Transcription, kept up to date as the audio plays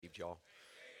y'all.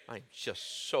 I'm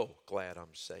just so glad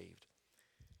I'm saved.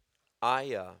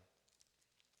 I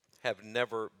have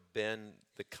never been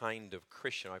the kind of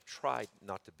Christian, I've tried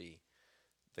not to be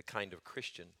the kind of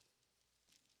Christian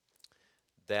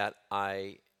that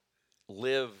I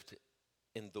lived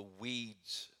in the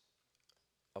weeds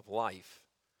of life.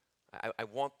 I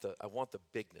want the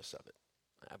bigness of it.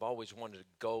 I've always wanted to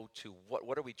go to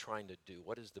what are we trying to do?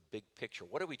 What is the big picture?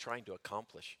 What are we trying to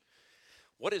accomplish?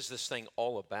 What is this thing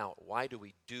all about? Why do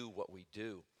we do what we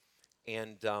do?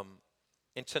 And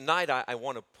tonight I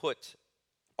want to put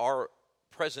our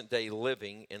present day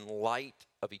living in light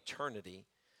of eternity.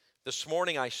 This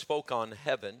morning I spoke on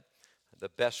heaven, the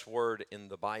best word in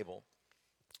the Bible.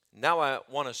 Now I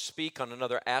want to speak on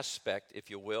another aspect, if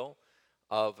you will,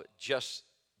 of just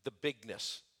the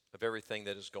bigness of everything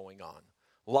that is going on.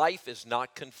 Life is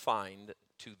not confined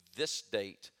to this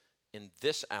date, in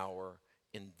this hour,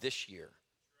 in this year.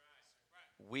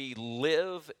 We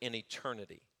live in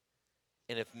eternity.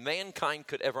 And if mankind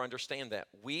could ever understand that,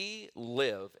 we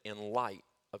live in light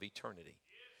of eternity.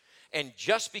 And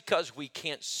just because we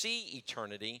can't see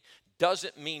eternity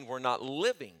doesn't mean we're not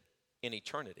living in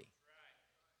eternity.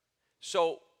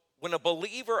 So when a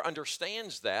believer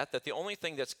understands that the only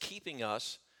thing that's keeping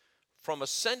us from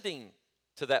ascending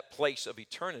to that place of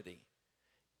eternity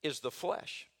is the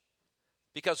flesh.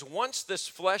 Because once this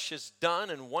flesh is done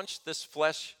and once this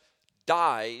flesh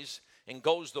dies and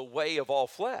goes the way of all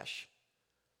flesh,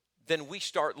 then we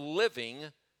start living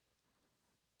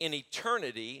in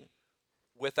eternity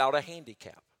without a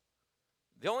handicap.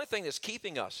 The only thing that's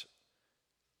keeping us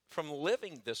from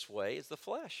living this way is the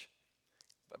flesh.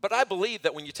 But I believe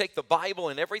that when you take the Bible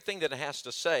and everything that it has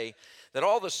to say, that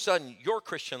all of a sudden your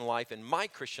Christian life and my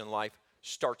Christian life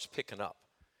starts picking up.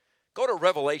 Go to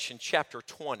Revelation chapter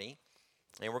 20,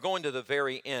 and we're going to the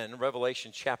very end,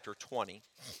 Revelation chapter 20.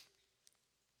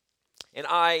 And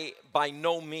I, by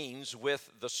no means, with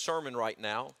the sermon right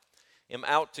now, am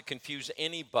out to confuse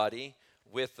anybody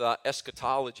with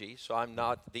eschatology. So I'm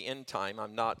not the end time.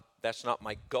 That's not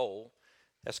my goal.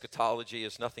 Eschatology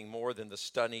is nothing more than the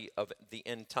study of the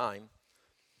end time.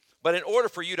 But in order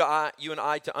for you and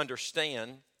I to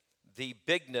understand the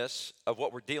bigness of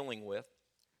what we're dealing with,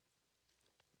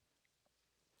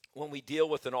 when we deal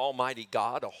with an almighty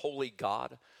God, a holy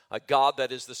God, a God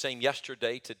that is the same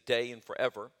yesterday, today, and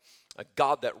forever, a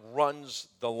God that runs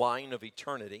the line of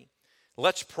eternity,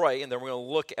 let's pray, and then we're going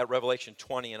to look at Revelation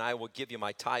 20, and I will give you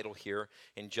my title here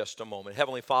in just a moment.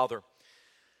 Heavenly Father,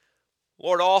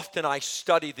 Lord, often I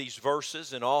study these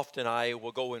verses, and often I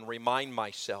will go and remind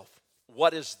myself,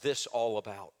 what is this all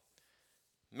about?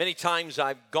 Many times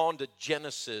I've gone to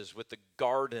Genesis with the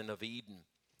Garden of Eden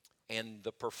and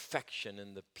the perfection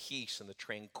and the peace and the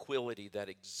tranquility that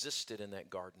existed in that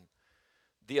garden.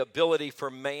 The ability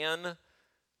for man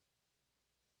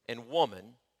and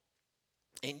woman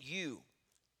and you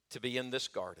to be in this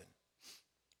garden.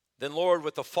 Then, Lord,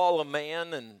 with the fall of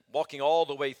man and walking all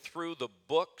the way through the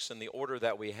books in the order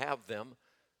that we have them,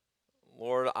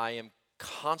 Lord, I am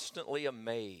constantly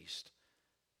amazed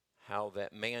how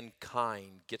that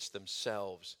mankind gets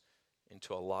themselves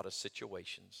into a lot of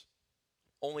situations,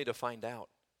 only to find out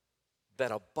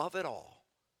that above it all,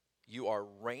 you are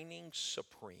reigning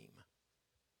supreme.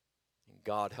 And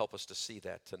God, help us to see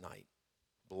that tonight.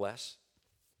 Bless,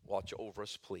 watch over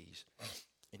us, please.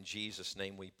 In Jesus'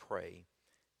 name we pray.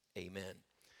 Amen.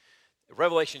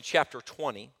 Revelation chapter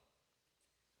 20,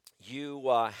 you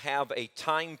have a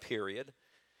time period.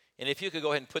 And if you could go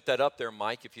ahead and put that up there,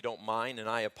 Mike, if you don't mind. And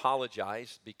I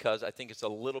apologize because I think it's a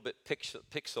little bit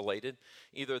pixelated.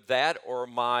 Either that or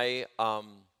my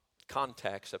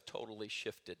contacts have totally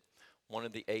shifted. One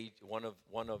of the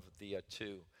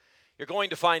two. You're going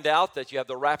to find out that you have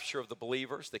the rapture of the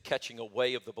believers, the catching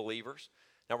away of the believers.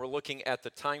 Now we're looking at the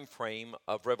time frame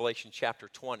of Revelation chapter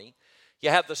 20. You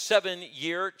have the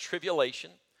 7-year tribulation,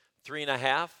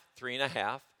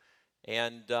 3.5,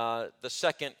 and the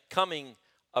second coming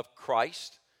of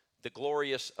Christ, the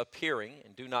glorious appearing.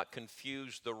 And do not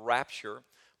confuse the rapture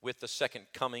with the second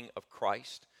coming of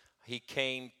Christ. He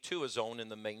came to his own in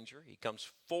the manger. He comes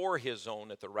for his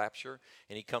own at the rapture,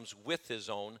 and he comes with his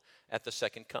own at the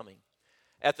second coming.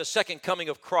 At the second coming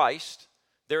of Christ,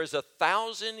 there is a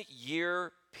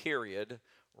 1,000-year period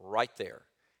right there.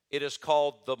 It is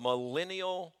called the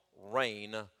millennial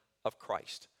reign of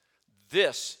Christ.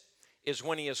 This is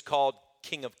when he is called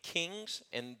King of Kings,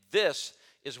 and this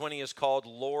is when he is called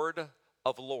Lord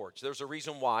of Lords. There's a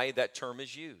reason why that term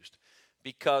is used.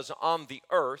 Because on the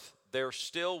earth, there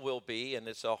still will be, and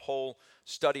it's a whole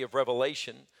study of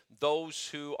Revelation, those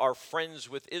who are friends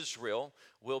with Israel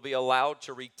will be allowed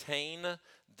to retain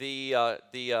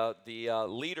the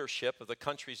leadership of the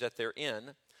countries that they're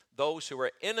in, those who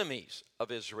are enemies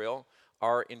of Israel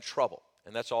are in trouble.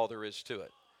 And that's all there is to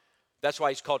it. That's why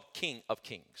he's called King of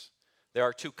Kings. There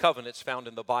are two covenants found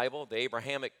in the Bible, the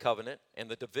Abrahamic covenant and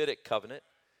the Davidic covenant.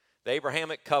 The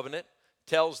Abrahamic covenant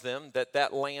tells them that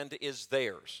that land is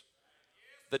theirs.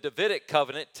 The Davidic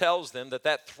covenant tells them that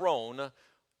that throne,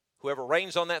 whoever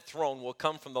reigns on that throne will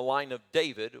come from the line of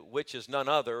David, which is none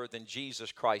other than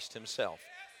Jesus Christ himself.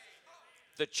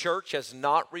 The church has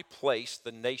not replaced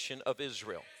the nation of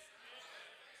Israel.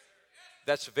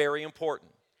 That's very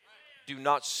important. Do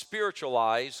not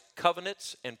spiritualize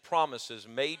covenants and promises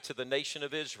made to the nation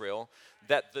of Israel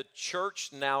that the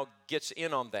church now gets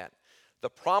in on that. The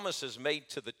promises made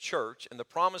to the church and the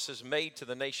promises made to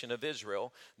the nation of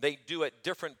Israel, they do at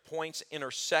different points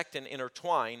intersect and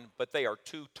intertwine, but they are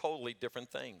two totally different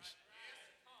things.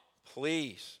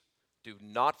 Please do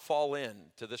not fall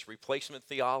into this replacement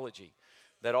theology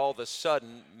that all of a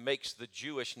sudden makes the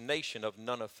Jewish nation of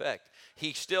none effect.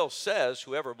 He still says,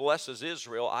 whoever blesses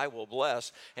Israel, I will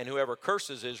bless, and whoever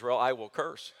curses Israel, I will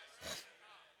curse.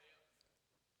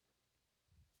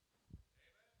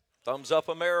 Thumbs up,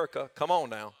 America. Come on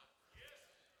now.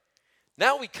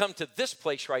 Now we come to this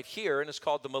place right here, and it's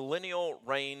called the millennial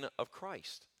reign of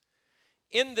Christ.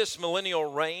 In this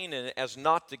millennial reign, and as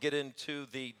not to get into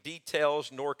the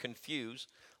details nor confuse,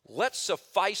 let's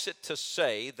suffice it to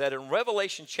say that in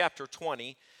Revelation chapter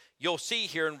 20, you'll see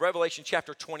here in Revelation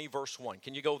chapter 20, verse 1.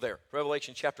 Can you go there?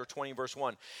 Revelation chapter 20, verse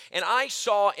 1. And I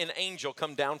saw an angel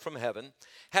come down from heaven,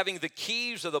 having the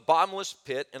keys of the bottomless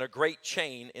pit and a great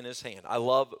chain in his hand. I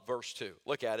love verse 2.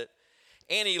 Look at it.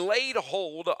 And he laid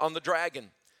hold on the dragon,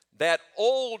 that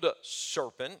old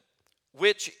serpent,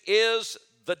 which is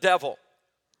the devil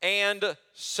and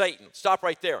Satan. Stop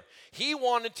right there. He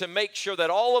wanted to make sure that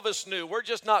all of us knew we're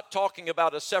just not talking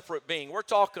about a separate being. We're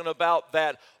talking about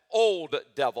that old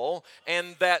devil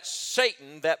and that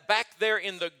Satan that back there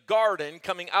in the garden,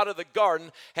 coming out of the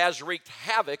garden, has wreaked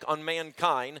havoc on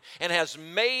mankind and has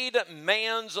made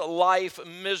man's life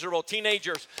miserable.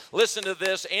 Teenagers, listen to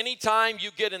this. Anytime you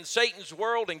get in Satan's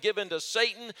world and give in to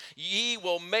Satan, he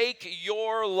will make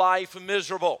your life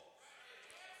miserable.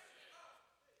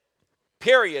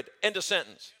 Period. End of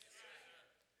sentence.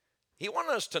 He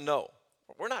wanted us to know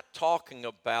we're not talking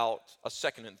about a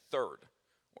second and third.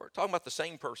 We're talking about the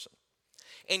same person.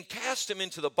 And cast him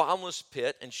into the bottomless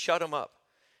pit and shut him up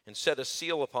and set a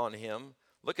seal upon him.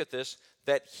 Look at this.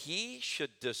 That he should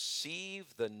deceive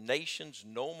the nations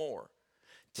no more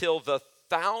till the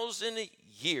 1,000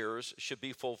 years should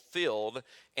be fulfilled.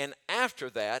 And after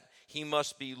that, he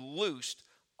must be loosed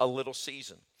a little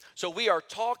season. So we are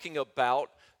talking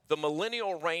about the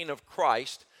millennial reign of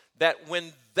Christ, that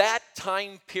when that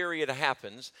time period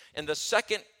happens and the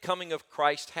second coming of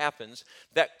Christ happens,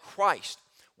 that Christ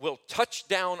will touch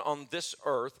down on this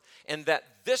earth and that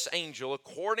this angel,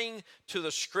 according to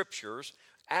the scriptures,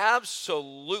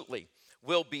 absolutely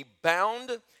will be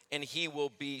bound and he'll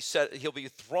be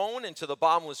thrown into the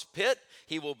bottomless pit.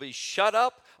 He will be shut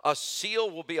up. A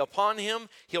seal will be upon him.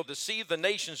 He'll deceive the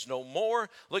nations no more.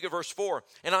 Look at verse 4.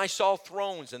 And I saw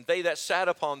thrones, and they that sat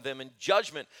upon them, and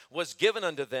judgment was given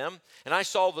unto them. And I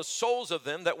saw the souls of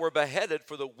them that were beheaded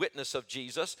for the witness of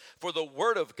Jesus, for the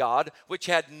word of God, which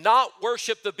had not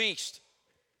worshipped the beast.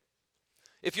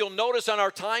 If you'll notice on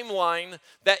our timeline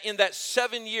that in that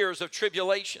 7 years of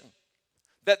tribulation,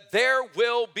 that there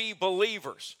will be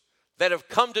believers that have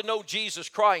come to know Jesus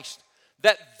Christ,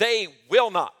 that they will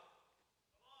not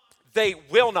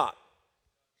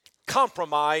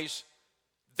compromise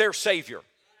their Savior.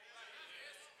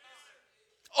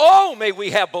 Oh, may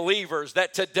we have believers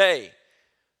that today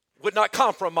would not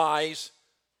compromise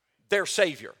their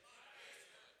Savior.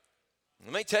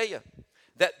 Let me tell you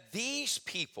that these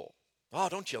people, oh,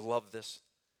 don't you love this?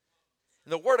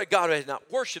 And the word of God has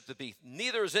not worshipped the beast,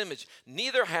 neither his image,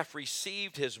 neither hath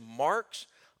received his marks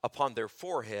upon their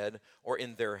forehead or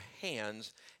in their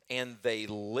hands, and they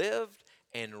lived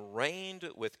and reigned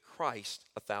with Christ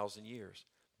 1,000 years.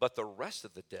 But the rest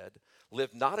of the dead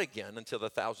lived not again until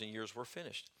the 1,000 years were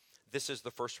finished. This is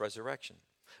the first resurrection.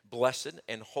 Blessed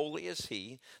and holy is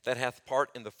he that hath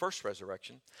part in the first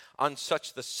resurrection. On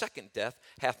such the second death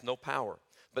hath no power.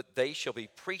 But they shall be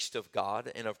priests of God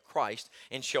and of Christ,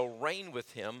 and shall reign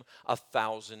with him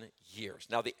 1,000 years.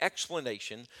 Now, the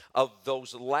explanation of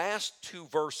those last two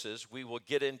verses we will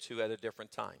get into at a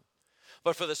different time.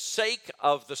 But for the sake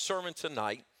of the sermon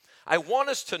tonight, I want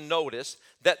us to notice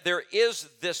that there is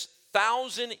this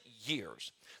 1,000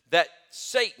 years that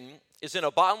Satan is in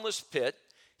a bottomless pit.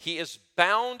 He is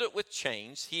bound with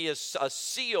chains. A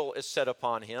seal is set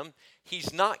upon him.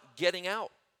 He's not getting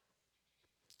out.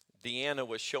 Deanna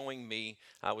was showing me,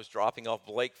 I was dropping off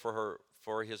Blake for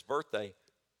his birthday,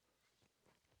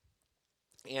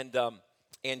 and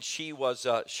she was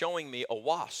showing me a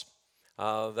wasp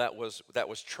that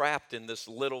was trapped in this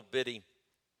little bitty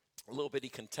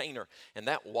container, and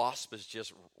that wasp is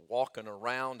just walking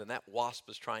around, and that wasp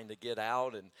is trying to get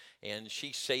out, and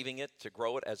she's saving it to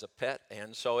grow it as a pet,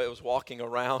 and so it was walking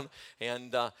around,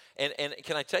 and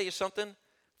can I tell you something?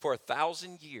 For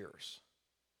 1,000 years,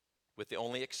 with the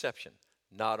only exception,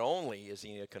 not only is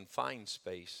he in a confined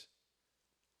space,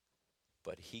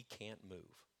 but he can't move.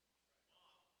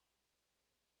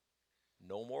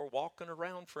 No more walking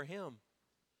around for him.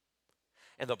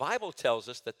 And the Bible tells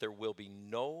us that there will be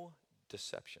no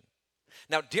deception.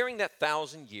 Now, during that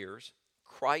 1,000 years,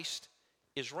 Christ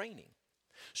is reigning.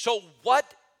 So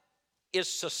what is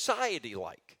society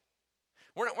like?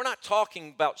 We're not talking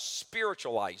about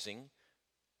spiritualizing.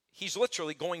 He's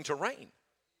literally going to reign.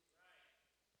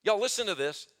 Y'all listen to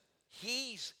this.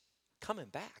 He's coming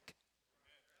back.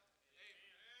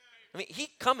 I mean, he's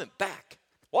coming back.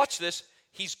 Watch this.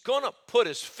 He's going to put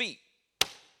his feet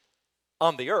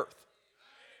on the earth.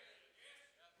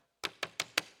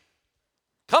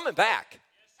 Coming back.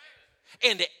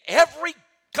 And every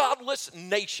godless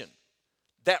nation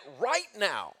that right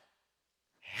now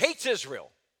hates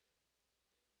Israel,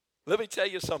 let me tell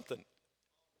you something.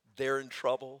 They're in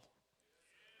trouble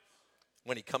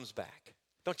when he comes back.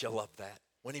 Don't you love that?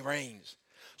 When he reigns.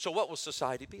 So what will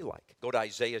society be like? Go to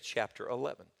Isaiah chapter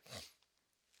 11.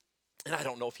 And I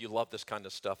don't know if you love this kind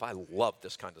of stuff. I love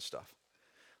this kind of stuff.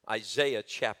 Isaiah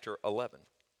chapter 11.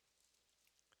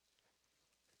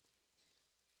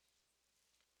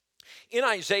 In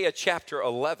Isaiah chapter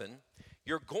 11,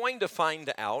 you're going to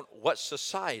find out what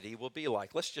society will be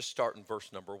like. Let's just start in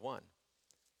verse number 1.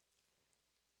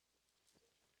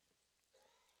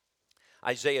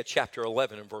 Isaiah chapter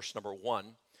 11 and verse number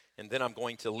 1. And then I'm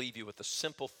going to leave you with a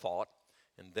simple thought,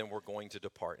 and then we're going to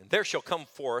depart. And there shall come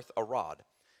forth a rod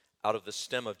out of the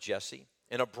stem of Jesse,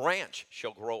 and a branch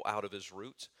shall grow out of his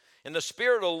roots. And the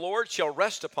Spirit of the Lord shall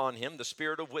rest upon him, the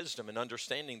Spirit of wisdom and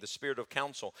understanding, the Spirit of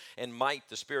counsel and might,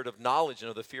 the Spirit of knowledge and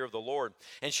of the fear of the Lord,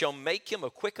 and shall make him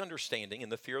of quick understanding in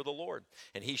the fear of the Lord.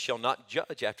 And he shall not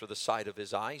judge after the sight of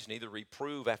his eyes, neither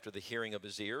reprove after the hearing of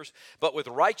his ears, but with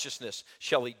righteousness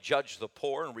shall he judge the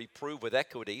poor, and reprove with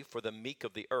equity for the meek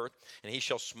of the earth. And he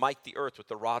shall smite the earth with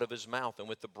the rod of his mouth, and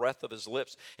with the breath of his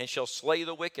lips, and shall slay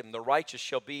the wicked. And the righteous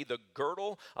shall be the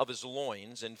girdle of his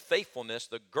loins, and faithfulness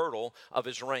the girdle of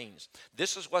his reins.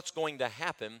 This is what's going to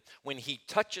happen when he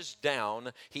touches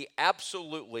down. He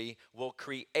absolutely will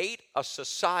create a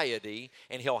society,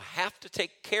 and he'll have to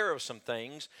take care of some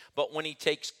things. But when he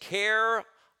takes care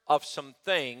of some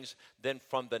things, then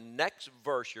from the next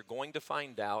verse, you're going to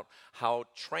find out how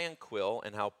tranquil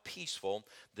and how peaceful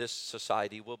this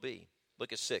society will be.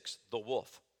 Look at 6. The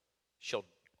wolf shall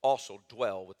also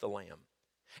dwell with the lamb,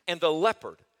 and the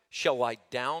leopard shall lie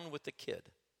down with the kid,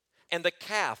 and the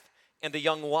calf and the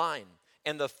young lion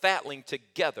and the fatling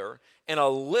together, and a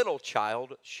little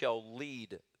child shall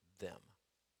lead them.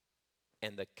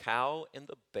 And the cow and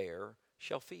the bear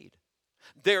shall feed.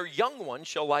 Their young ones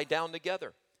shall lie down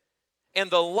together. And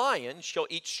the lion shall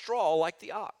eat straw like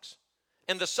the ox.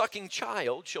 And the sucking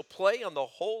child shall play on the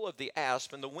hole of the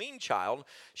asp, and the weaned child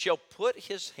shall put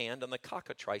his hand on the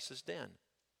cockatrice's den.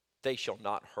 They shall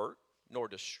not hurt nor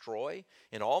destroy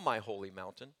in all my holy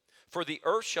mountain. For the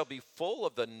earth shall be full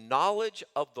of the knowledge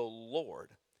of the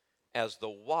Lord, as the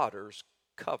waters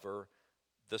cover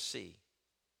the sea.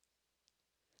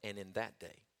 And in that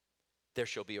day there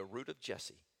shall be a root of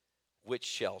Jesse, which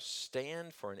shall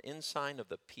stand for an ensign of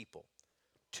the people.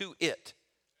 To it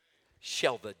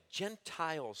shall the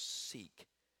Gentiles seek,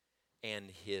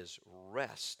 and his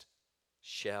rest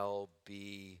shall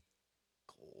be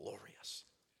glorious.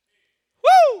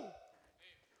 Woo!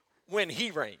 When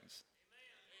he reigns.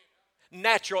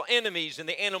 Natural enemies in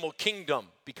the animal kingdom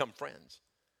become friends.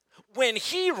 When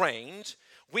he reigns,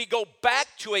 we go back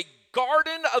to a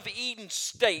Garden of Eden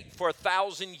state for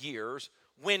 1,000 years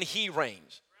when he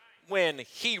reigns. When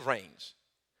he reigns.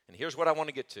 And here's what I want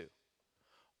to get to.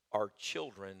 Our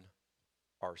children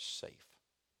are safe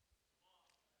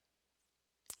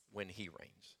when he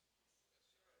reigns.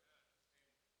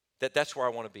 That's where I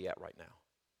want to be at right now.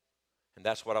 And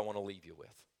that's what I want to leave you with.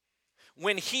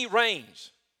 When he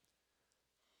reigns,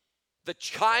 the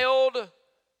child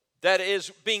that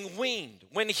is being weaned,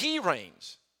 when he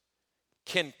reigns,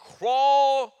 can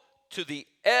crawl to the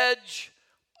edge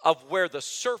of where the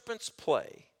serpents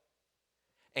play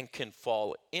and can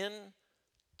fall into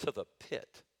the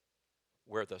pit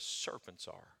where the serpents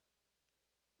are,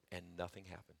 and nothing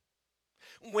happened.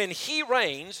 When he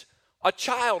reigns, A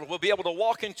child will be able to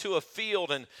walk into a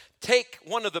field and take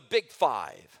one of the big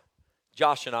five.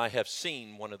 Josh and I have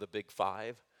seen one of the big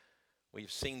five.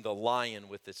 We've seen the lion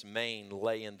with its mane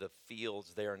lay in the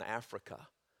fields there in Africa.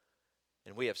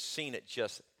 And we have seen it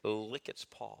just lick its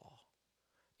paw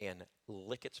and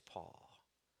lick its paw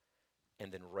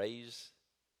and then raise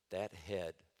that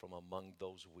head from among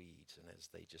those weeds. And as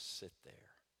they just sit there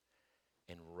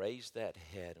and raise that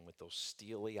head and with those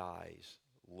steely eyes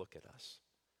look at us.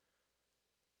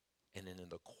 And then in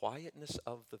the quietness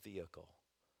of the vehicle,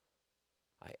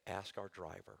 I ask our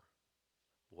driver,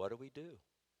 what do we do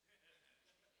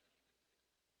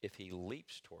if he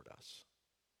leaps toward us?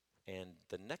 And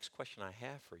the next question I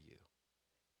have for you,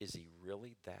 is he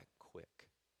really that quick?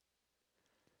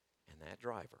 And that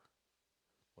driver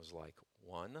was like,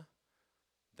 one,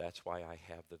 that's why I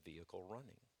have the vehicle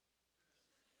running.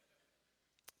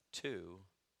 Two,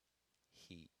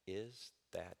 he is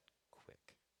that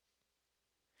quick.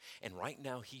 And right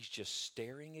now he's just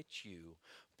staring at you,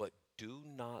 but do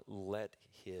not let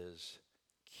his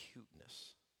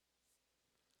cuteness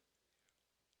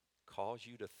cause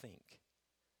you to think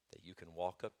that you can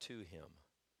walk up to him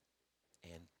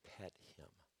and pet him.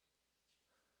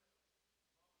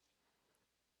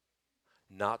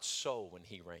 Not so when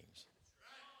he reigns.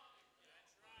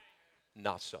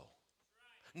 Not so.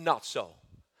 Not so.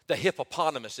 The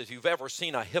hippopotamus, if you've ever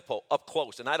seen a hippo up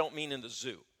close, and I don't mean in the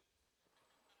zoo.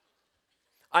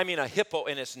 I mean a hippo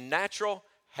in its natural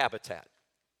habitat.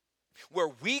 Where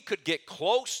we could get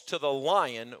close to the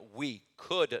lion, we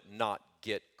could not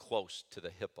get close to the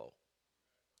hippo.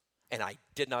 And I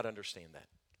did not understand that.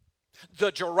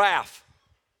 The giraffe,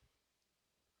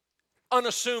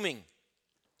 unassuming,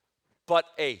 but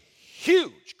a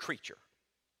huge creature.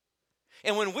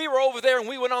 And when we were over there and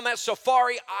we went on that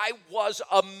safari, I was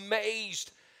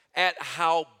amazed at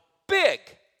how big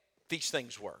these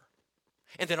things were.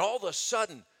 And then all of a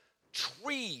sudden,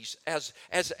 trees as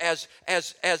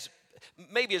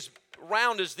maybe as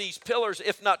round as these pillars,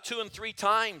 if not 2 and 3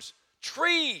 times,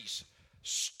 trees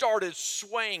started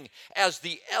swaying as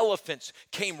the elephants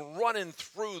came running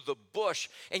through the bush.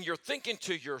 And you're thinking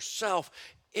to yourself,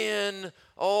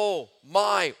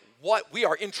 what we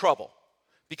are in trouble.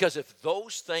 Because if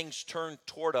those things turn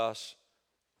toward us,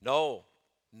 no,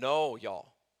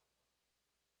 y'all.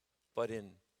 But in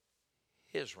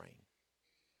his reign,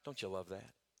 don't you love that?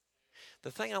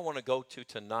 The thing I want to go to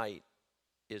tonight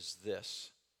is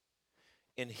this.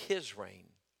 In his reign,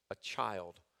 a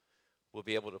child will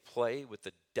be able to play with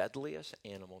the deadliest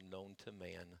animal known to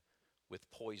man with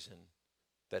poison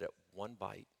that at one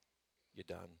bite, you're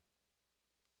done.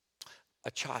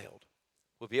 A child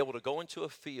will be able to go into a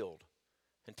field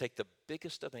and take the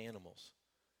biggest of animals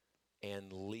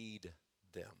and lead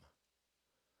them.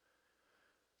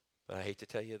 But I hate to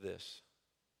tell you this,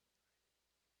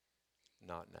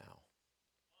 not now.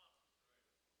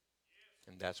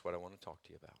 And that's what I want to talk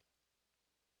to you about.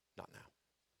 Not now.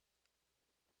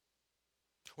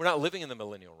 We're not living in the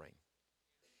millennial reign.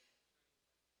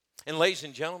 And ladies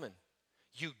and gentlemen,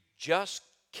 you just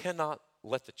cannot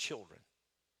let the children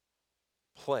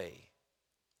play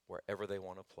wherever they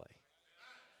want to play.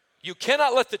 You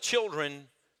cannot let the children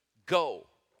go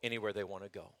anywhere they want to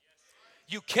go.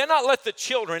 You cannot let the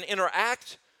children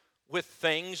interact with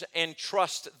things and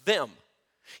trust them.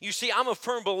 You see, I'm a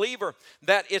firm believer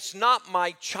that it's not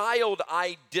my child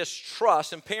I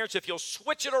distrust. And parents, if you'll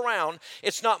switch it around,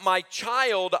 it's not my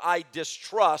child I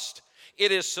distrust.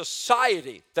 It is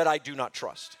society that I do not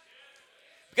trust.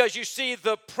 Because you see,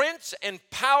 the prince and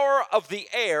power of the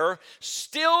air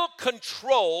still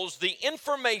controls the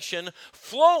information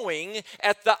flowing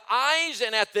at the eyes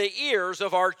and at the ears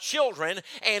of our children,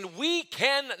 and we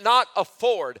cannot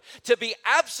afford to be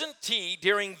absentee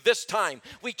during this time.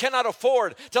 We cannot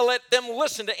afford to let them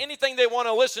listen to anything they want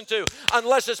to listen to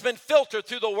unless it's been filtered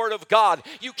through the Word of God.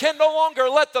 You can no longer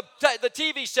let the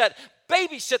TV set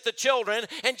babysit the children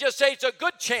and just say it's a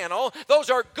good channel. Those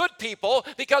are good people,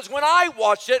 because when I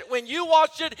watched it, when you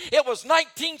watched it, it was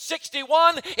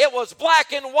 1961, it was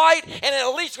black and white, and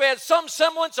at least we had some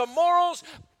semblance of morals,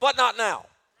 but not now.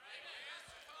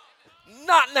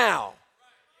 Not now.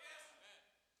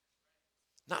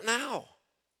 Not now.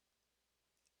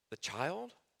 The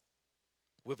child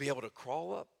will be able to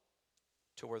crawl up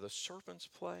to where the serpents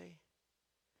play.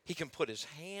 He can put his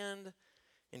hand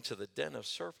into the den of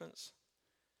serpents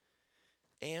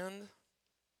and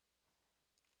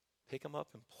pick them up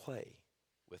and play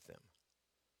with them.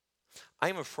 I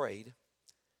am afraid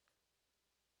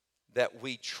that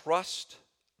we trust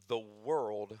the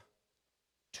world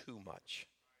too much.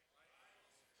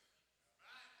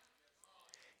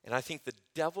 And I think the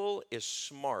devil is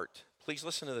smart. please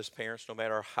listen to this, parents, no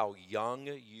matter how young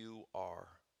you are.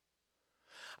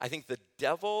 I think the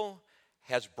devil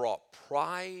has brought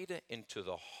pride into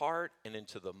the heart and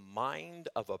into the mind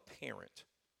of a parent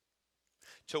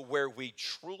to where we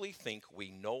truly think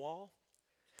we know all,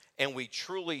 and we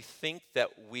truly think that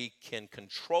we can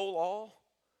control all,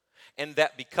 and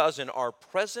that because in our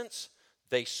presence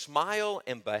they smile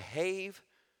and behave,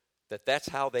 that's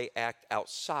how they act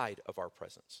outside of our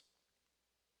presence.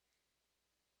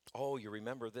 Oh, you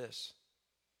remember this?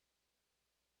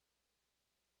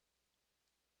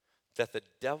 That the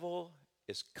devil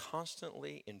is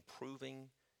constantly improving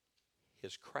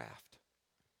his craft,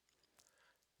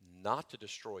 not to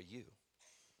destroy you,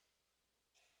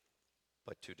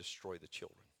 but to destroy the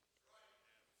children.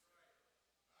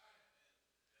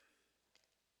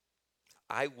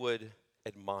 I would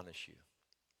admonish you.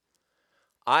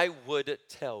 I would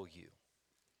tell you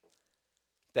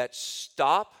that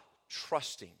stop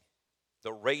trusting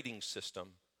the rating system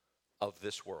of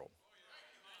this world.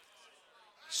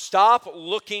 Stop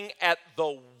looking at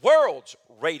the world's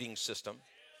rating system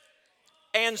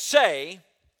and say,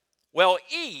 well,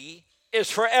 E is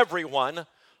for everyone,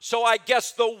 so I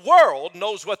guess the world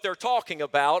knows what they're talking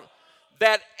about,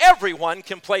 that everyone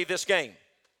can play this game.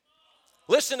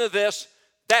 Listen to this.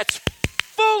 That's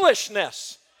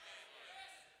foolishness.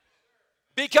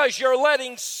 Because you're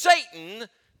letting Satan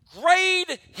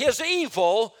grade his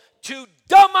evil to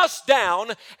dumb us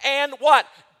down and what?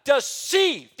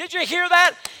 Deceive. Did you hear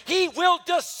that? He will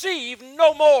deceive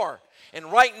no more.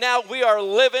 And right now we are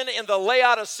living in the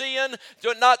Laodicean,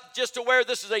 not just to where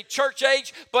this is a church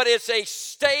age, but it's a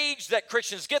stage that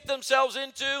Christians get themselves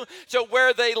into to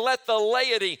where they let the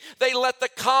laity, they let the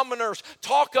commoners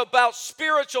talk about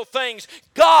spiritual things.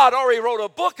 God already wrote a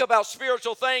book about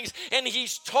spiritual things, and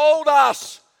he's told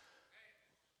us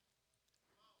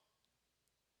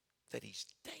that he's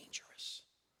dangerous.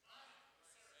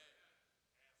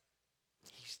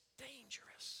 He's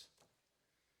dangerous.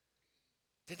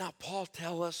 Did not Paul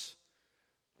tell us,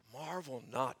 marvel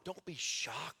not, don't be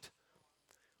shocked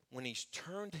when he's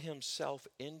turned himself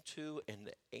into an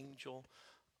angel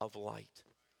of light.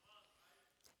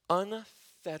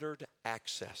 Unfettered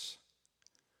access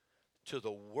to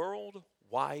the World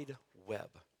Wide Web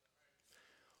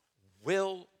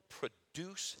will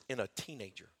produce in a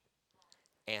teenager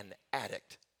an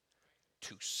addict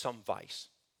to some vice.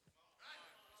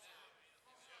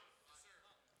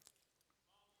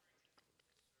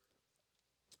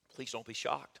 Please don't be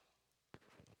shocked.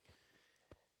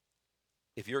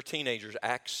 If your teenagers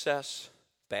access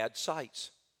bad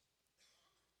sites,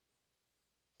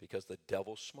 because the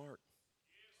devil's smart.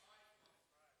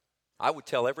 I would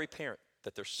tell every parent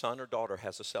that their son or daughter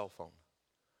has a cell phone,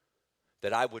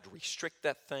 that I would restrict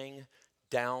that thing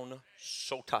down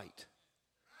so tight.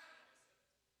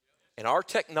 And our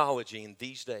technology in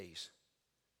these days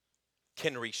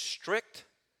can restrict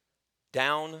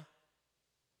down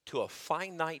to a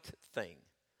finite thing.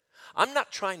 I'm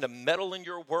not trying to meddle in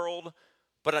your world,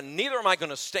 but neither am I going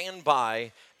to stand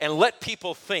by and let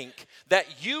people think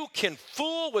that you can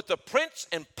fool with the prince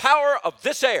and power of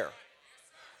this air,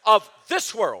 of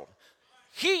this world.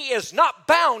 He is not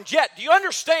bound yet. Do you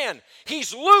understand?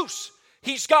 He's loose.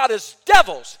 He's got his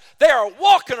devils. They are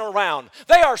walking around.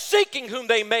 They are seeking whom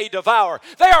they may devour.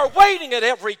 They are waiting at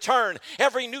every turn.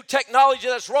 Every new technology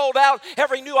that's rolled out,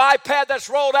 every new iPad that's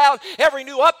rolled out, every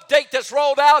new update that's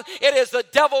rolled out, it is the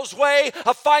devil's way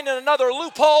of finding another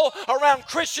loophole around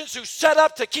Christians who set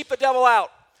up to keep the devil out.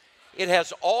 It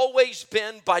has always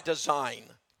been by design.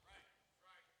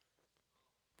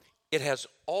 It has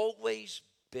always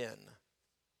been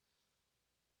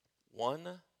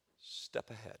one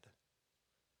step ahead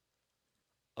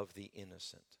of the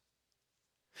innocent.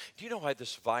 Do you know why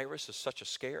this virus is such a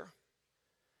scare?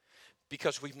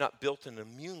 Because we've not built an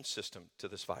immune system to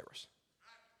this virus.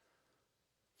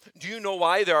 Do you know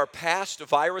why there are past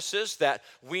viruses that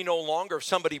we no longer, if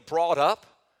somebody brought up,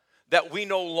 that we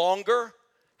no longer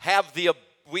have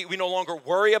we no longer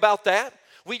worry about that?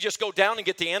 We just go down and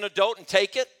get the antidote and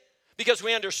take it? Because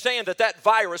we understand that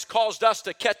virus caused us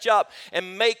to catch up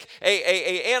and make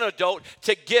a antidote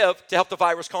to give to help the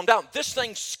virus calm down. This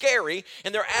thing's scary,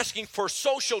 and they're asking for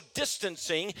social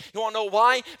distancing. You want to know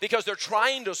why? Because they're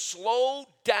trying to slow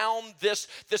down this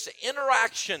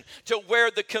interaction to where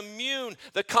the commune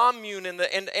and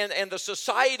the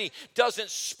society doesn't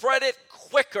spread it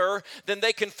quicker than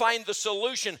they can find the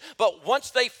solution. But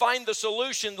once they find the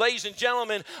solution, ladies and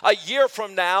gentlemen, a year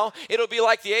from now, it'll be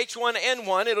like the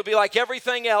H1N1. It'll be like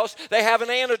everything else. They have an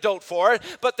antidote for it,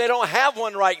 but they don't have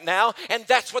one right now. And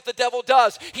that's what the devil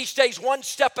does. He stays one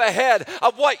step ahead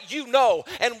of what you know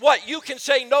and what you can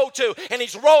say no to. And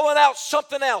he's rolling out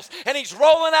something else. And he's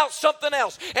rolling out something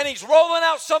else. And he's rolling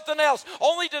out something else,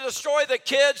 only to destroy the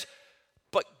kids.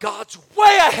 But God's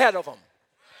way ahead of them.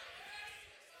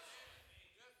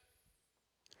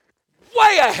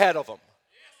 Way ahead of them.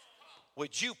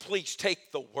 Would you please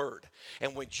take the word?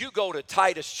 And would you go to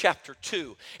Titus chapter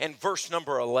 2 and verse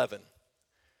number 11?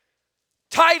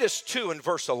 Titus 2 and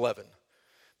verse 11.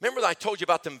 Remember that I told you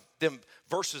about them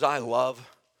verses I love?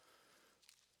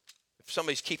 If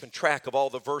somebody's keeping track of all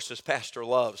the verses Pastor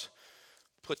loves,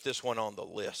 put this one on the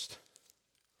list.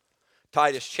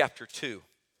 Titus chapter 2,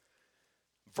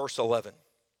 verse 11.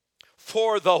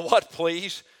 For the what,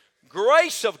 please?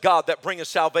 Grace of God that bringeth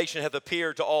salvation hath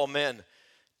appeared to all men,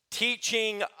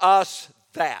 teaching us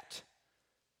that,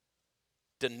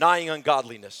 denying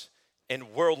ungodliness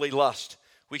and worldly lust,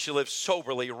 we should live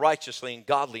soberly, righteously, and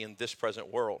godly in this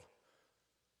present world.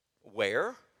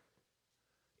 Where?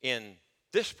 In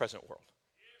this present world.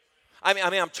 I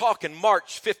mean, I'm talking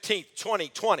March 15th,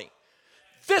 2020.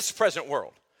 This present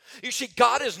world. You see,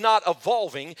 God is not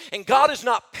evolving and God is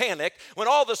not panicked when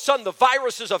all of a sudden the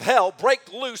viruses of hell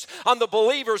break loose on the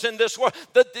believers in this world.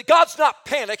 God's not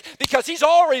panicked because he's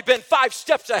already been 5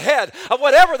 steps ahead of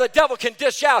whatever the devil can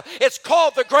dish out. It's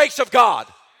called the grace of God.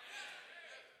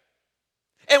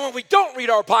 And when we don't read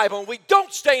our Bible and we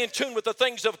don't stay in tune with the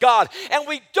things of God and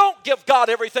we don't give God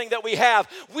everything that we have,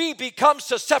 we become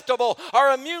susceptible.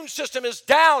 Our immune system is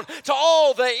down to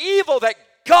all the evil that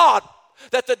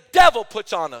the devil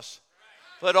puts on us.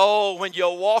 But oh, when you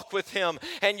walk with him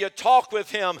and you talk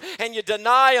with him and you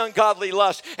deny ungodly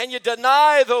lust and you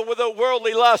deny the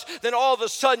worldly lust, then all of a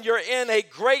sudden you're in a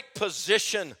great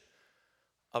position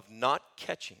of not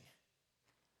catching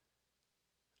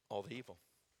all the evil.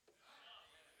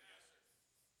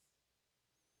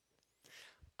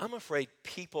 I'm afraid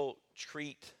people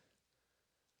treat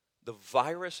the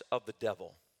virus of the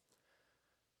devil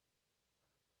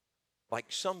like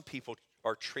some people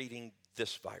are treating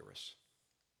this virus.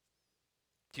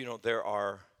 Do you know there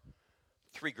are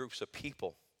 3 groups of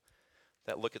people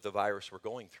that look at the virus we're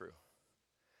going through?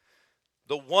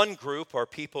 The one group are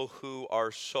people who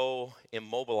are so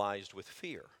immobilized with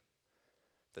fear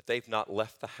that they've not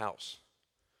left the house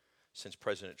since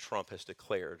President Trump has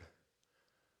declared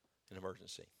an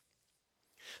emergency.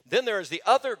 Then there is the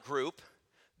other group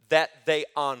that they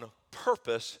on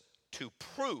purpose to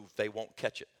prove they won't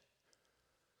catch it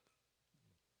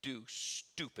do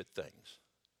stupid things.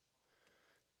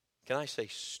 Can I say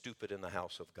stupid in the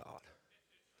house of God?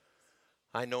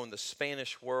 I know in the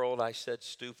Spanish world I said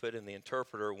stupid and the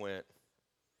interpreter went,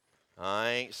 I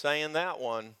ain't saying that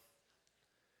one.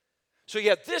 So you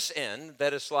have this end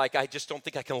that is like, I just don't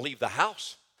think I can leave the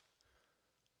house.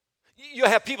 You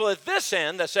have people at this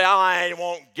end that say, I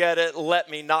won't get it,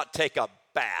 let me not take a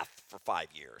bath for 5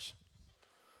 years.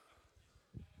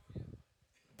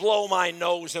 Blow my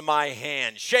nose in my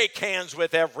hand, shake hands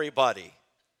with everybody.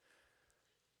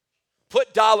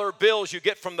 Put dollar bills you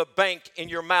get from the bank in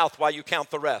your mouth while you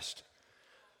count the rest.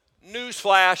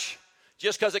 Newsflash,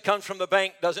 just because it comes from the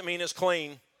bank doesn't mean it's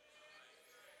clean.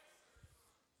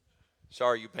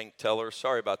 Sorry, you bank tellers.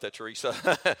 Sorry about that, Teresa.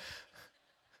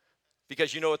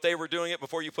 Because you know what they were doing it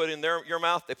before you put it in your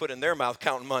mouth? They put it in their mouth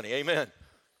counting money. Amen.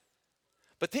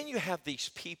 But then you have these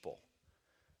people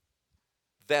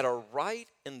that are right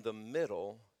in the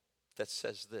middle that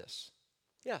says this.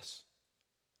 Yes,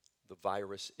 the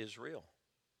virus is real.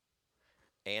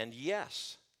 And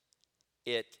yes,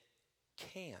 it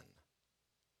can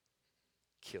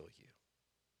kill you.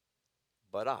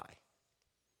 But I,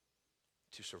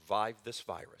 to survive this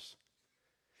virus,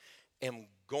 am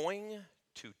going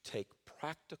to take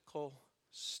practical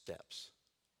steps.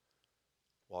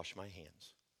 Wash my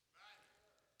hands.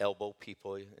 Elbow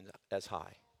people as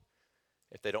high.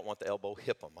 If they don't want the elbow,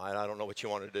 hip them. I don't know what you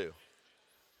want to do.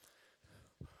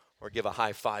 Or give a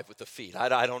high five with the feet.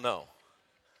 I don't know.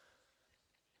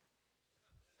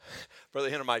 Brother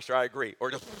Hintermeister, I agree.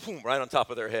 Or just boom, right on top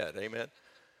of their head. Amen.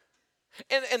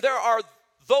 And there are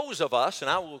those of us,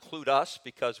 and I will include us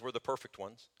because we're the perfect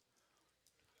ones.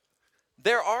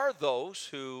 There are those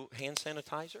who hand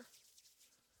sanitizer.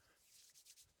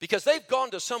 Because they've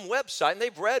gone to some website and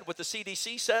they've read what the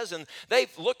CDC says and they've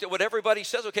looked at what everybody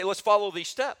says. Okay, let's follow these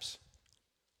steps.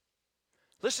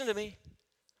 Listen to me.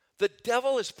 The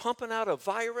devil is pumping out a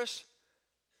virus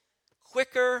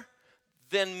quicker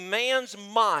than man's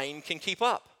mind can keep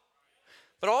up.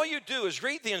 But all you do is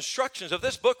read the instructions of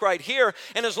this book right here,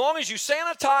 and as long as you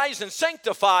sanitize and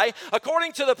sanctify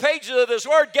according to the pages of this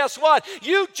word, guess what?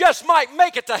 You just might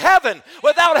make it to heaven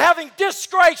without having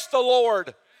disgraced the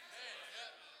Lord.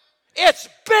 It's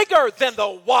bigger than the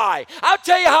why. I'll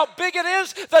tell you how big it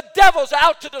is. The devil's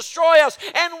out to destroy us,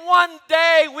 and one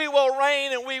day we will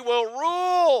reign and we will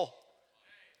rule.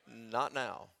 Not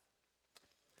now.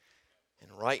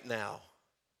 And right now,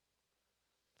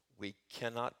 we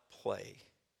cannot play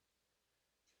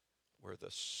where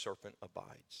the serpent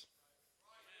abides.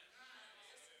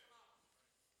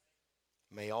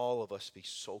 May all of us be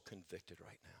so convicted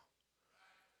right now.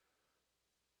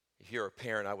 If you're a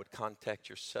parent, I would contact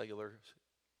your cellular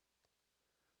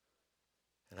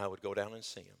and I would go down and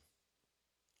see him.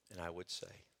 And I would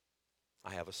say,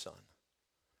 I have a son.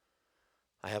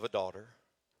 I have a daughter.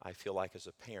 I feel like as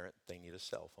a parent, they need a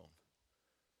cell phone.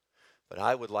 But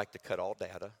I would like to cut all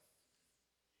data.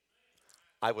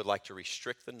 I would like to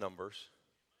restrict the numbers,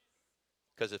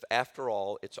 because if after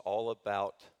all it's all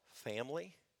about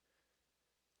family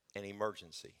and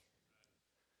emergency,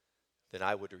 then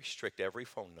I would restrict every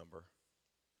phone number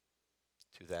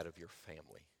to that of your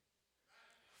family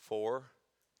for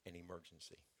an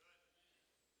emergency.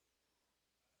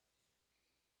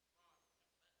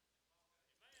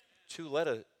 To let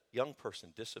a young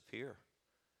person disappear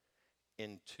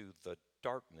into the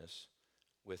darkness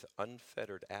with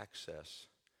unfettered access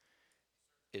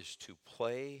is to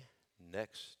play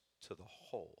next to the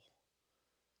hole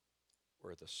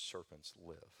where the serpents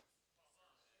live.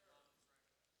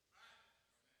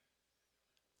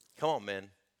 Come on, men.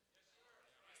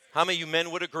 How many of you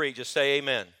men would agree? Just say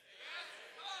amen.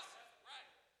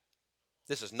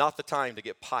 This is not the time to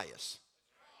get pious,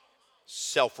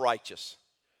 self-righteous.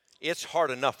 It's hard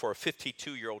enough for a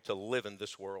 52-year-old to live in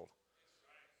this world.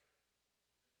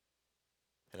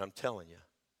 And I'm telling you,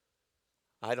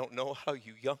 I don't know how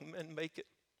you young men make it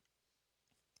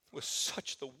with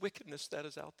such the wickedness that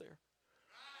is out there.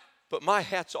 But my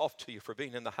hat's off to you for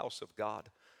being in the house of God.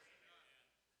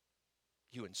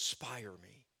 You inspire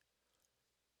me.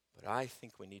 But I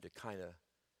think we need to kind of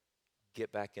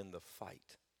get back in the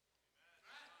fight.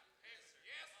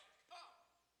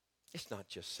 It's not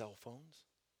just cell phones.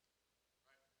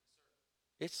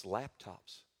 It's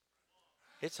laptops.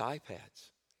 It's iPads.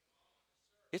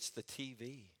 It's the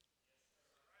TV.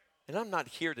 And I'm not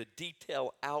here to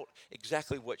detail out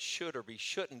exactly what should or be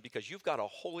shouldn't, because you've got a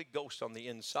Holy Ghost on the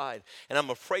inside. And I'm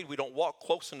afraid we don't walk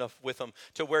close enough with him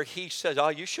to where he says, oh,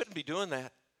 you shouldn't be doing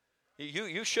that.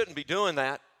 You shouldn't be doing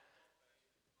that.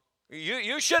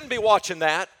 You shouldn't be watching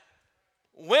that.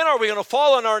 When are we going to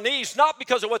fall on our knees? Not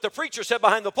because of what the preacher said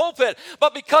behind the pulpit,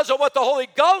 but because of what the Holy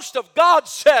Ghost of God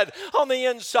said on the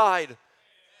inside.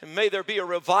 And may there be a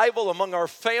revival among our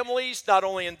families, not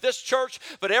only in this church,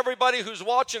 but everybody who's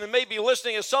watching and may be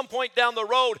listening at some point down the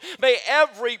road. May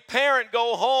every parent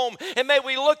go home, and may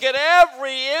we look at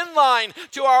every inline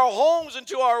to our homes and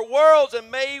to our worlds,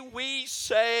 and may we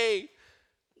say,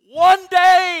 one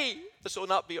day this will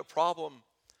not be a problem,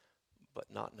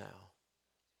 but not now.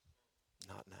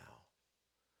 Not now.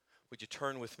 Would you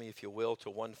turn with me, if you will, to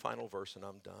one final verse, and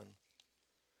I'm done.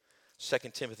 2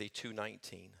 Timothy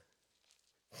 2:19.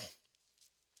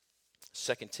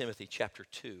 2 Timothy chapter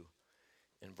 2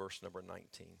 and verse number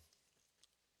 19.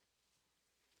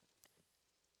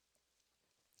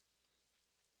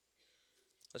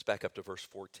 Let's back up to verse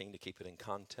 14 to keep it in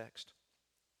context.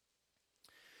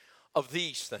 Of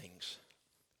these things,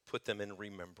 put them in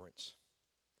remembrance.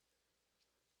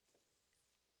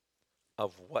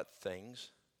 Of what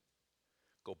things?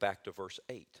 Go back to verse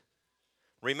 8.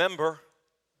 Remember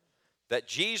that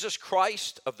Jesus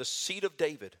Christ of the seed of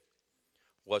David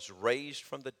was raised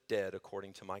from the dead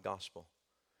according to my gospel,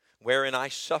 wherein I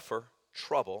suffer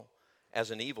trouble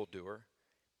as an evildoer,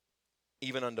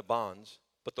 even unto bonds,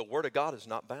 but the word of God is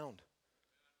not bound.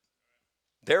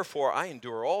 Therefore I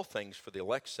endure all things for the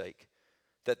elect's sake,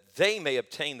 that they may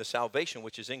obtain the salvation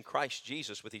which is in Christ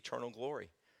Jesus with eternal glory.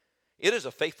 It is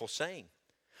a faithful saying,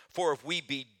 for if we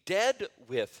be dead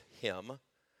with him,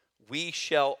 we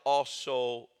shall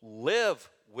also live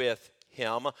with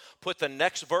him. Put the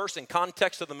next verse in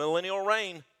context of the millennial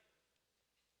reign.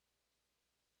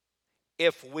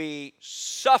 If we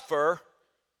suffer,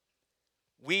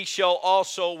 we shall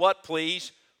also, what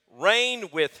please? Reign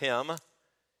with him.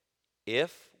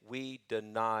 If we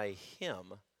deny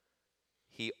him,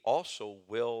 he also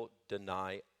will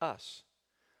deny us.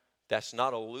 That's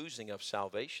not a losing of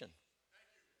salvation.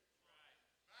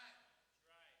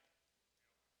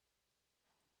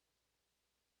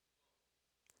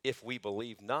 if we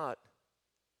believe not,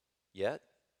 yet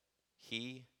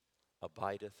he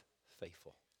abideth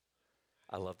faithful.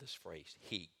 I love this phrase.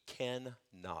 He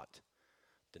cannot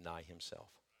deny himself.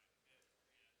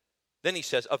 Then he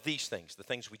says, of these things, the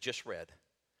things we just read,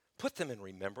 put them in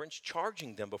remembrance,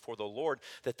 charging them before the Lord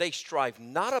that they strive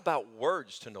not about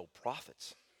words to no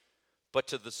profits, but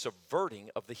to the subverting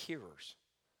of the hearers.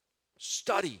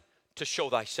 Study to show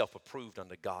thyself approved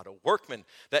unto God, a workman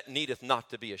that needeth not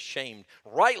to be ashamed,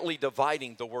 rightly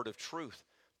dividing the word of truth.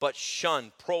 But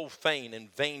shun profane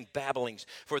and vain babblings,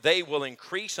 for they will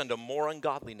increase unto more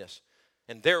ungodliness.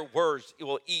 And their words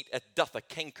will eat as doth a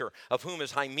canker, of whom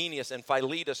is Hymenaeus and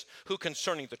Philetus, who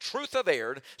concerning the truth have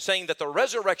erred, saying that the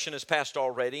resurrection is past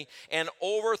already, and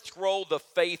overthrow the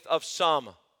faith of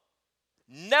some.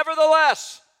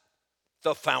 Nevertheless,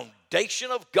 the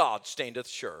foundation of God standeth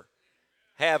sure,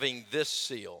 having this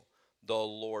seal, the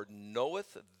Lord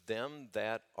knoweth them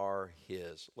that are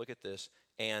his. Look at this.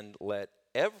 And let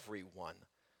everyone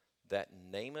that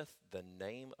nameth the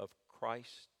name of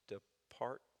Christ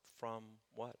depart from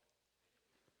what?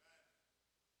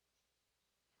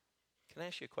 Can I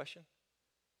ask you a question?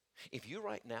 If you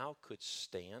right now could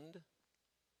stand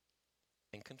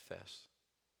and confess,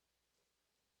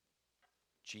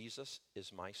 Jesus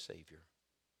is my Savior.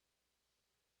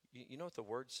 You know what the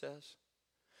word says?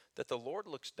 That the Lord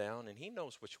looks down and he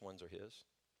knows which ones are his.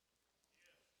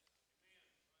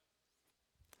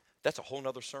 That's a whole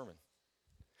nother sermon.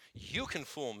 You can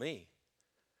fool me,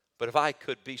 but if I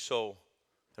could be so,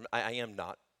 I am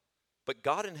not. But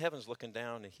God in heaven's looking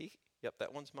down and yep,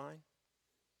 that one's mine.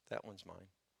 That one's mine.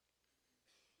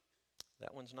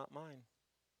 That one's not mine.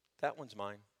 That one's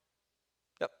mine.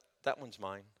 Yep, that one's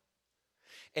mine.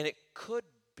 And it could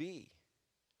be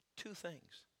two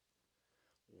things.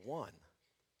 One,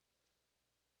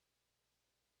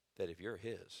 that if you're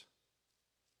his,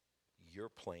 you're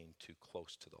playing too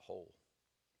close to the hole.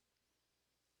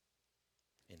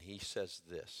 And he says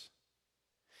this,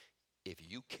 if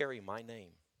you carry my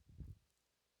name,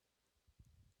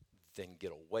 then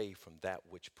get away from that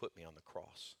which put me on the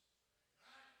cross.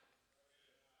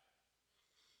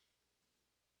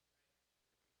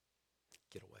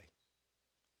 Get away.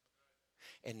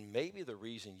 And maybe the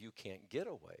reason you can't get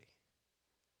away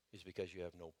is because you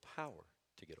have no power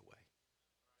to get away.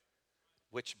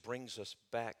 Which brings us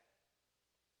back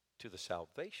to the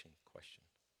salvation question.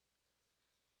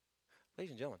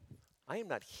 Ladies and gentlemen, I am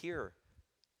not here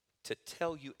to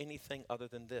tell you anything other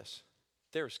than this.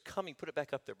 There's coming, put it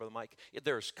back up there, Brother Mike.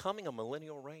 There is coming a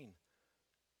millennial reign.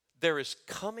 There is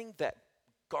coming that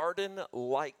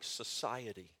garden-like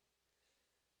society.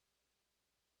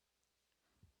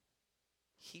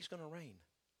 He's going to reign.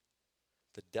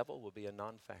 The devil will be a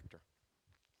non-factor.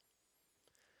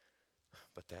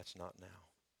 But that's not now.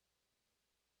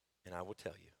 And I will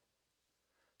tell you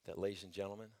that, ladies and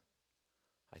gentlemen,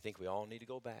 I think we all need to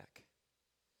go back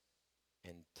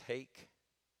and take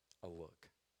a look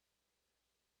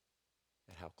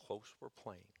at how close we're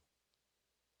playing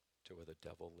to where the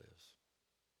devil lives.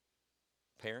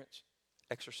 Parents,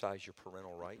 exercise your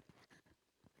parental right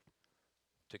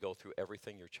to go through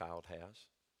everything your child has.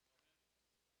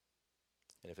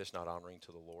 And if it's not honoring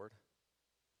to the Lord,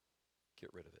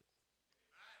 get rid of it.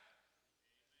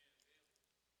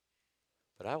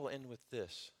 But I will end with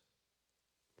this.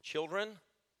 Children,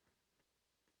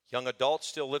 young adults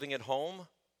still living at home,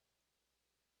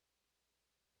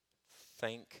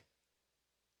 thank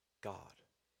God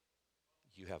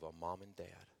you have a mom and dad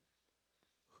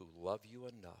who love you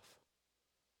enough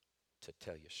to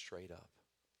tell you straight up,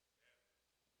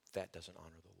 that doesn't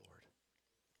honor the Lord.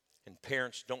 And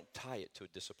parents, don't tie it to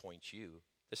disappoint you.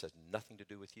 This has nothing to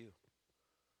do with you.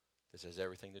 This has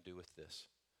everything to do with this.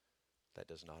 That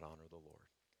does not honor the Lord.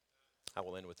 I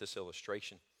will end with this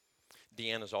illustration.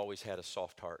 Deanna's always had a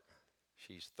soft heart.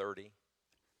 She's 30.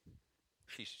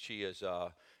 She is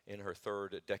in her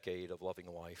third decade of loving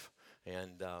life.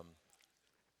 And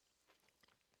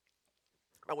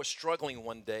I was struggling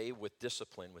one day with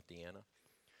discipline with Deanna.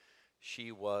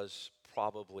 She was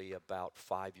probably about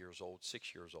 5 years old,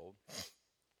 6 years old.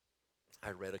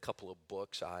 I read a couple of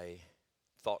books. I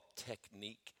thought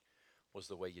technique was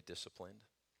the way you disciplined.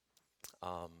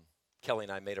 Kelly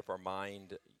and I made up our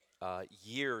mind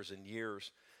years and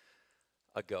years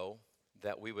ago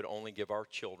that we would only give our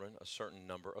children a certain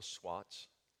number of swats.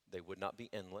 They would not be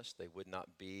endless. They would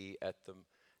not be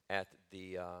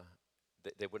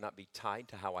they would not be tied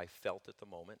to how I felt at the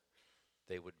moment.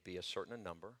 They would be a certain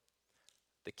number.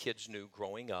 The kids knew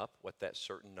growing up what that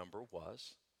certain number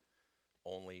was.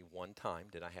 Only one time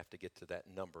did I have to get to that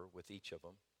number with each of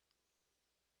them.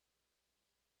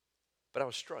 But I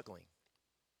was struggling.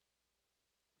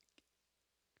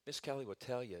 Miss Kelly will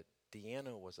tell you,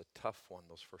 Deanna was a tough one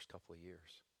those first couple of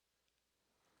years.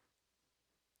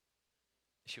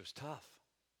 She was tough.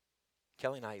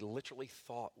 Kelly and I literally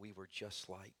thought we were just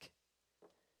like,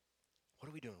 what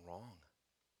are we doing wrong?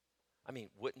 I mean,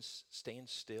 wouldn't stand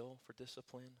still for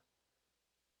discipline,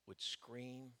 would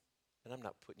scream, and I'm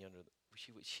not putting you under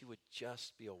she would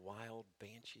just be a wild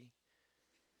banshee.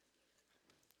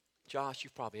 Josh, you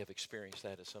probably have experienced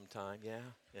that at some time. Yeah.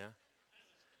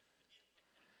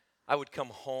 I would come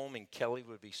home and Kelly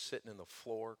would be sitting on the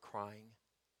floor crying,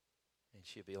 and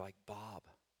she'd be like, Bob,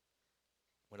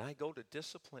 when I go to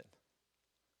discipline,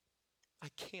 I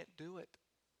can't do it.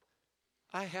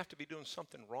 I have to be doing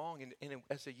something wrong. And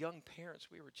as a young parents,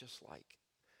 we were just like,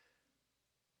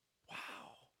 wow,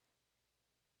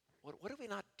 what are we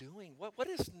not doing?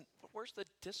 Where's the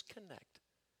disconnect?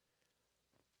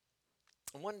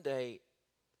 And one day,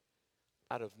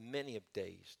 out of many of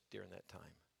days during that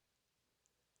time,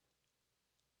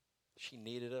 she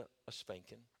needed a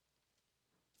spanking.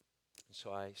 And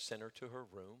so I sent her to her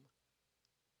room.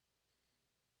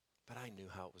 But I knew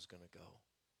how it was going to go.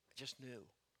 I just knew.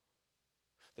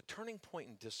 The turning point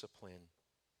in discipline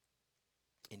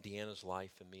in Deanna's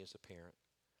life and me as a parent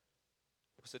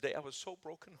was the day I was so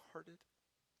brokenhearted.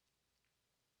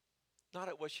 Not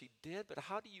at what she did, but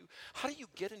how do you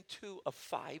get into a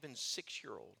 5 and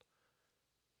 6-year-old?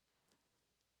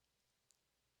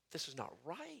 This is not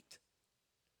right.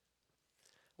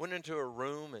 Went into her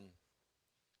room and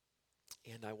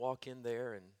I walk in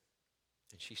there and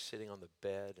she's sitting on the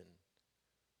bed and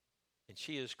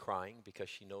she is crying because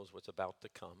she knows what's about to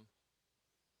come.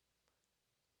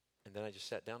 And then I just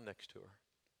sat down next to her.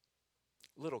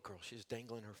 Little girl, she's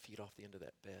dangling her feet off the end of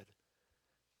that bed.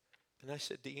 And I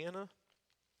said, Deanna,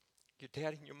 your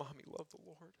daddy and your mommy love the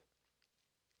Lord.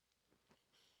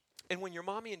 And when your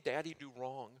mommy and daddy do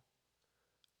wrong,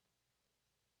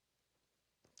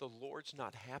 the Lord's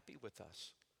not happy with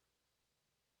us.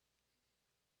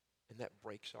 And that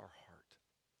breaks our heart.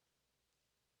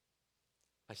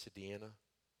 I said, Deanna,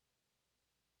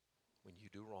 when you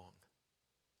do wrong,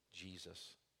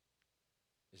 Jesus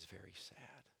is very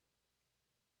sad.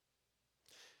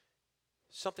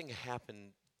 Something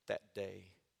happened that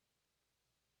day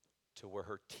to where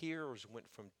her tears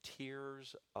went from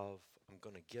tears of, I'm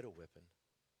going to get a whipping,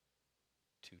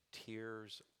 to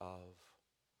tears of,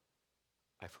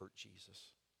 I've hurt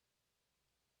Jesus.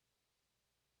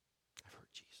 I've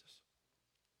hurt Jesus.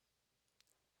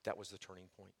 That was the turning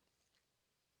point.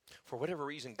 For whatever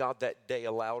reason, God that day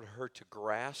allowed her to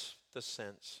grasp the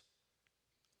sense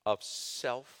of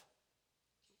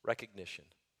self-recognition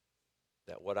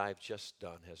that what I've just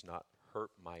done has not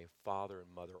hurt my father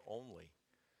and mother only,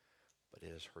 but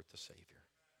it has hurt the Savior.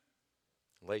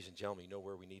 And ladies and gentlemen, you know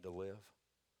where we need to live?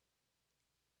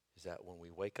 Is that when we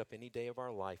wake up any day of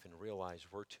our life and realize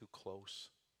we're too close,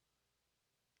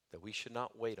 that we should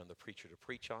not wait on the preacher to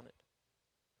preach on it.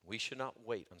 We should not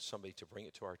wait on somebody to bring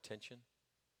it to our attention.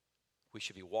 We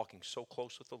should be walking so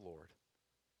close with the Lord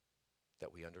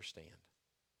that we understand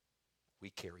we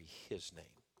carry His name.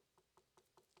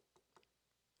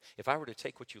 If I were to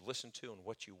take what you listen to and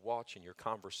what you watch in your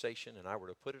conversation and I were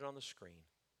to put it on the screen,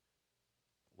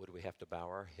 would we have to bow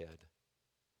our head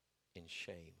in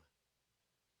shame?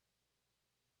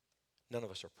 None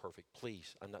of us are perfect.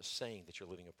 Please, I'm not saying that you're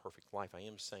living a perfect life. I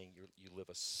am saying you live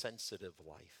a sensitive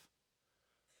life,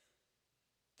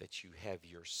 that you have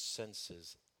your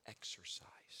senses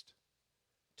exercised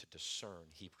to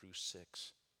discern. Hebrews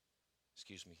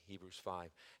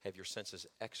 5. Have your senses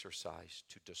exercised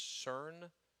to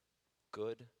discern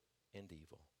good and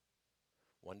evil.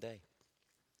 One day.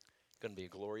 It's going to be a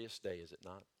glorious day, is it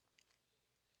not?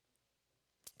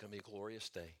 It's going to be a glorious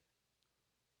day.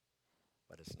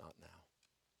 But it's not now.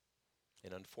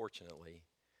 And unfortunately,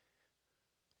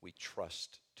 we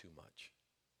trust too much.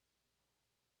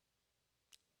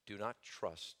 Do not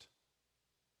trust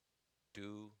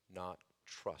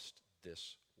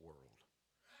this world.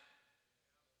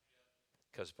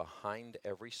 Because behind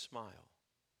every smile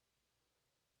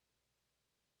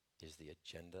is the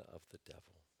agenda of the devil.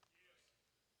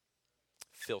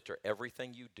 Filter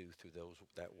everything you do through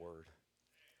that word.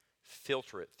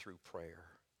 Filter it through prayer.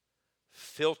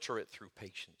 Filter it through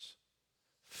patience.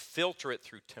 Filter it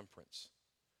through temperance.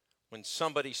 When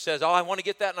somebody says, I want to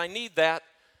get that and I need that,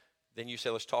 then you say,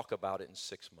 let's talk about it in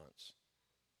 6 months.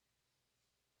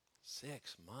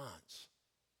 6 months.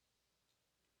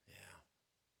 Yeah.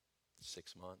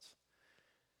 6 months.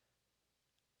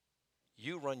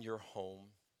 You run your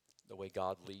home the way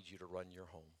God leads you to run your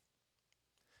home.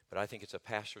 But I think it's a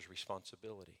pastor's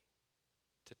responsibility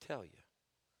to tell you,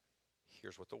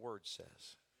 here's what the Word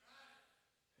says.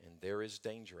 And there is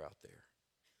danger out there.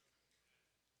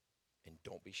 And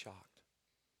don't be shocked.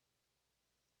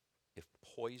 If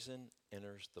poison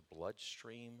enters the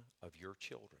bloodstream of your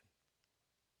children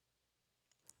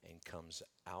and comes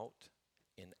out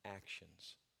in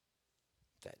actions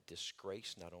that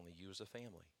disgrace not only you as a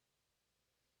family,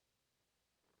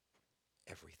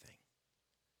 everything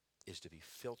is to be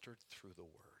filtered through the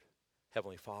Word.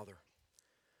 Heavenly Father,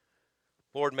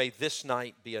 Lord, may this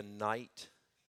night be a night